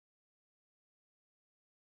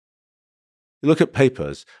you look at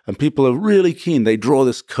papers and people are really keen. They draw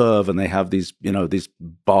this curve and they have these, these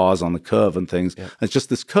bars on the curve and things. Yeah. And it's just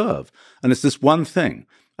this curve. And it's this one thing.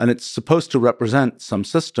 And it's supposed to represent some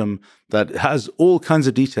system that has all kinds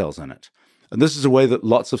of details in it. And this is a way that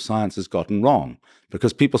lots of science has gotten wrong.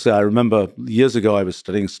 Because people say, I remember years ago I was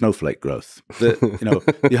studying snowflake growth.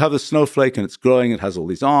 You have the snowflake and it's growing, it has all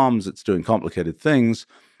these arms, it's doing complicated things.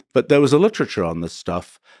 But there was a literature on this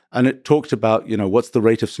stuff, and it talked about, what's the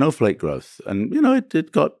rate of snowflake growth? And,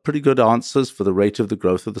 it got pretty good answers for the rate of the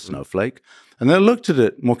growth of the snowflake. And then I looked at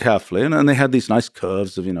it more carefully, and they had these nice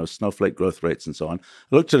curves of, snowflake growth rates and so on.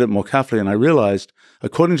 I looked at it more carefully, and I realized,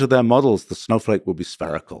 according to their models, the snowflake will be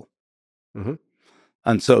spherical. Mm-hmm.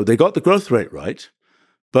 And so they got the growth rate right,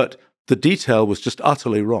 but the detail was just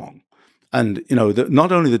utterly wrong. And,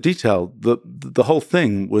 not only the detail, the whole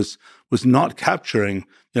thing was not capturing,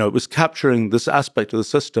 it was capturing this aspect of the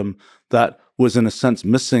system that was, in a sense,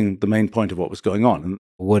 missing the main point of what was going on. And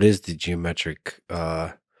what is the geometric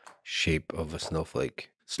shape of a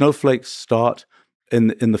snowflake? Snowflakes start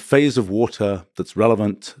in the phase of water that's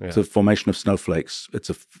relevant to the formation of snowflakes. It's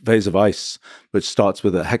a phase of ice, which starts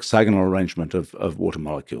with a hexagonal arrangement of water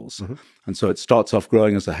molecules. Mm-hmm. And so it starts off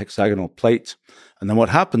growing as a hexagonal plate. And then what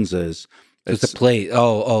happens is... It's a plate.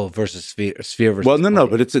 Versus sphere versus Well, no, plate. No,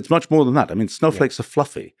 but it's much more than that. I mean, snowflakes are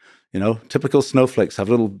fluffy. Typical snowflakes have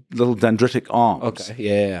little dendritic arms. Okay,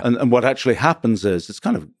 yeah. And what actually happens is it's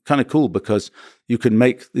kind of cool because you can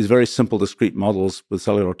make these very simple discrete models with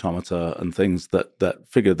cellular automata and things that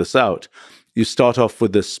figure this out. You start off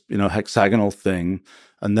with this, hexagonal thing,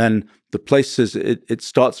 and then the places it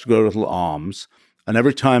starts to grow little arms, and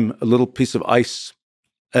every time a little piece of ice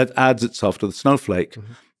adds itself to the snowflake,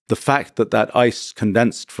 mm-hmm. the fact that ice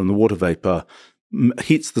condensed from the water vapor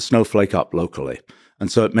heats the snowflake up locally.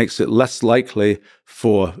 And so it makes it less likely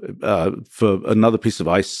for another piece of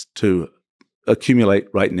ice to accumulate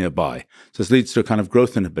right nearby. So this leads to a kind of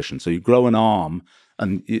growth inhibition. So you grow an arm,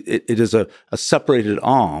 and it is a separated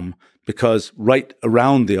arm because right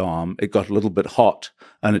around the arm, it got a little bit hot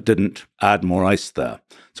and it didn't add more ice there.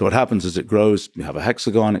 So what happens is it grows, you have a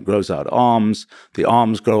hexagon, it grows out arms, the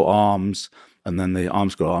arms grow arms, and then the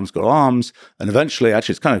arms grow arms, and eventually,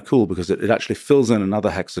 actually, it's kind of cool because it actually fills in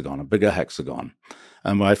another hexagon, a bigger hexagon.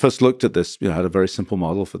 And when I first looked at this, I had a very simple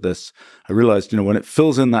model for this. I realized, when it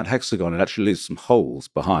fills in that hexagon, it actually leaves some holes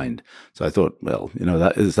behind. So I thought, well,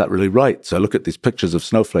 is that really right? So I look at these pictures of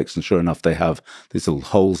snowflakes, and sure enough, they have these little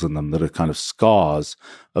holes in them that are kind of scars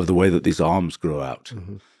of the way that these arms grow out.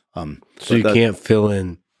 Mm-hmm. So you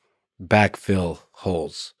can't backfill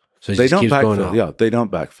holes. So they don't backfill. Yeah, they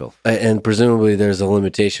don't backfill. And presumably there's a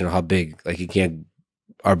limitation of how big, like you can't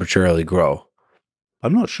arbitrarily grow.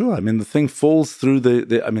 I'm not sure. I mean, the thing falls through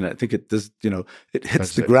I think it does, it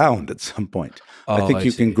hits the ground at some point. I think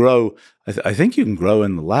you can grow, I think you can grow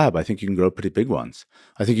in the lab. I think you can grow pretty big ones.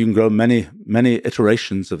 I think you can grow many, many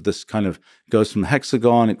iterations of this kind of, goes from the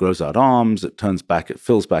hexagon, it grows out arms, it turns back, it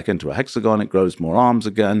fills back into a hexagon, it grows more arms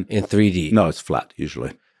again. In 3D? No, it's flat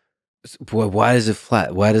usually. Why is it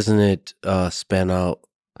flat? Why doesn't it span out?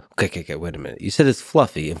 Okay, wait a minute. You said it's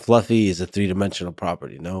fluffy, and fluffy is a three-dimensional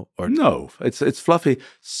property, no? Or no, it's fluffy.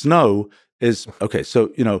 Snow is okay. So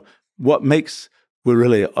what makes we're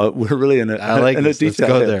really in a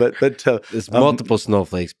detail here, but there's multiple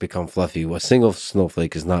snowflakes become fluffy. A single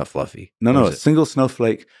snowflake is not fluffy. No, a single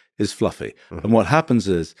snowflake is fluffy. Mm-hmm. And what happens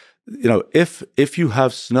is, if you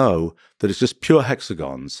have snow that is just pure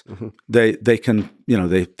hexagons, mm-hmm. they can,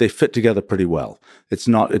 they fit together pretty well. It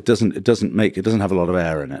doesn't have a lot of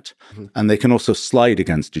air in it. Mm-hmm. And they can also slide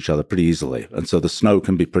against each other pretty easily. And so the snow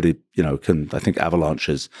can be pretty, I think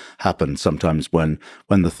avalanches happen sometimes when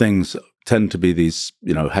the things tend to be these,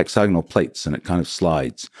 hexagonal plates, and it kind of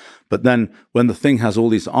slides. But then when the thing has all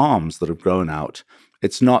these arms that have grown out,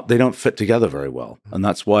 they don't fit together very well. And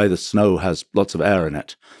that's why the snow has lots of air in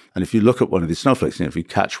it. And if you look at one of these snowflakes, if you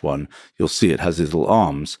catch one, you'll see it has these little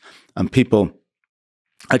arms. And people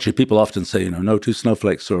often say, no two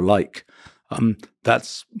snowflakes are alike.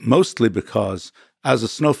 That's mostly because as a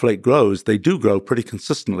snowflake grows, they do grow pretty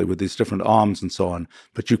consistently with these different arms and so on,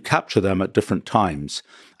 but you capture them at different times.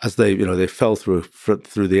 As they fell through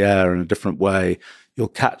the air in a different way, you'll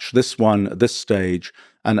catch this one at this stage,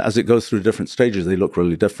 and as it goes through different stages, they look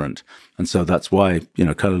really different. And so that's why,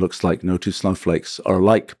 kind of looks like no two snowflakes are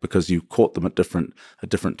alike, because you caught them at different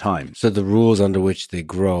times. So the rules under which they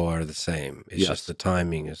grow are the same. It's just the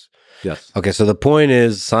timing is. Yes. Okay, so the point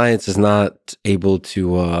is science is not able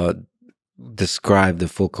to describe the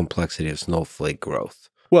full complexity of snowflake growth.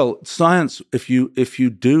 Well, science, if you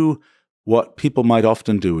do what people might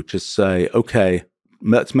often do, which is say, okay,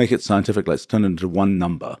 let's make it scientific, let's turn it into one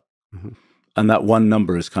number. Mm-hmm. and that one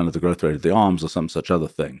number is kind of the growth rate of the arms or some such other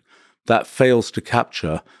thing. That fails to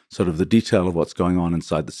capture sort of the detail of what's going on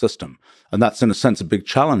inside the system. And that's, in a sense, a big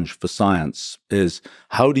challenge for science, is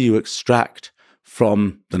how do you extract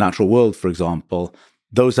from the natural world, for example,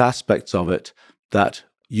 those aspects of it that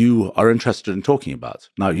you are interested in talking about.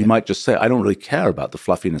 Now, you might just say, I don't really care about the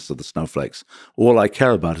fluffiness of the snowflakes. All I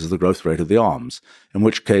care about is the growth rate of the arms, in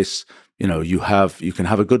which case, you know, you can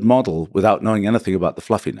have a good model without knowing anything about the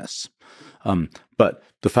fluffiness. But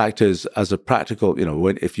the fact is, as a practical, you know,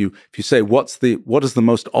 if you say, what is the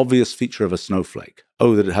most obvious feature of a snowflake?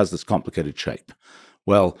 Oh, that it has this complicated shape.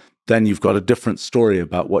 Well, then you've got a different story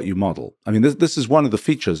about what you model. I mean, this is one of the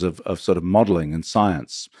features of sort of modeling in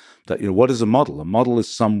science, that, you know, what is a model? A model is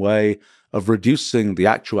some way of reducing the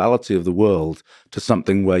actuality of the world to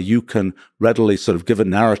something where you can readily sort of give a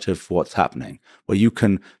narrative for what's happening, where you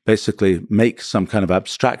can basically make some kind of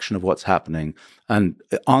abstraction of what's happening and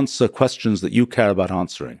answer questions that you care about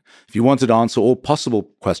answering. If you wanted to answer all possible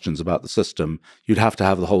questions about the system, you'd have to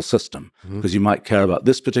have the whole system, because you might care about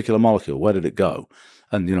this particular molecule. Where did it go?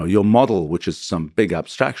 And, you know, your model, which is some big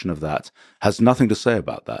abstraction of that, has nothing to say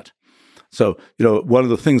about that. So, you know, one of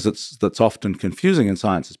the things that's often confusing in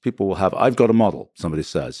science is people will have, I've got a model, somebody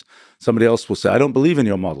says. Somebody else will say, I don't believe in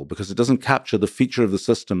your model because it doesn't capture the feature of the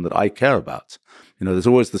system that I care about. You know, there's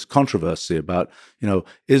always this controversy about, you know,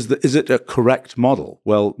 is it a correct model?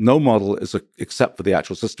 Well, no model except for the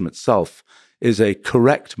actual system itself is a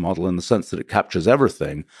correct model in the sense that it captures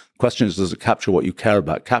everything. The question is, does it capture what you care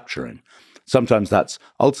about capturing? Sometimes that's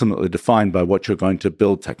ultimately defined by what you're going to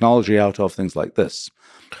build technology out of, things like this.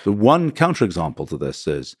 The one counterexample to this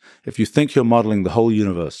is, if you think you're modeling the whole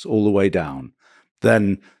universe all the way down,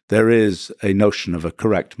 then there is a notion of a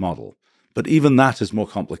correct model. But even that is more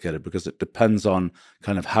complicated because it depends on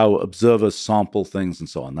kind of how observers sample things and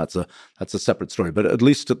so on. That's a separate story. But at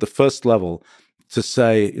least at the first level, to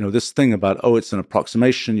say, you know, this thing about, oh, it's an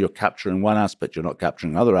approximation, you're capturing one aspect, you're not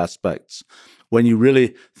capturing other aspects. When you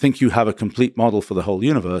really think you have a complete model for the whole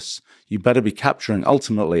universe, you better be capturing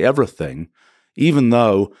ultimately everything, even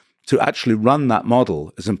though to actually run that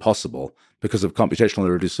model is impossible because of computational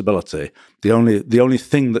irreducibility. The only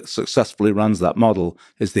thing that successfully runs that model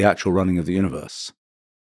is the actual running of the universe.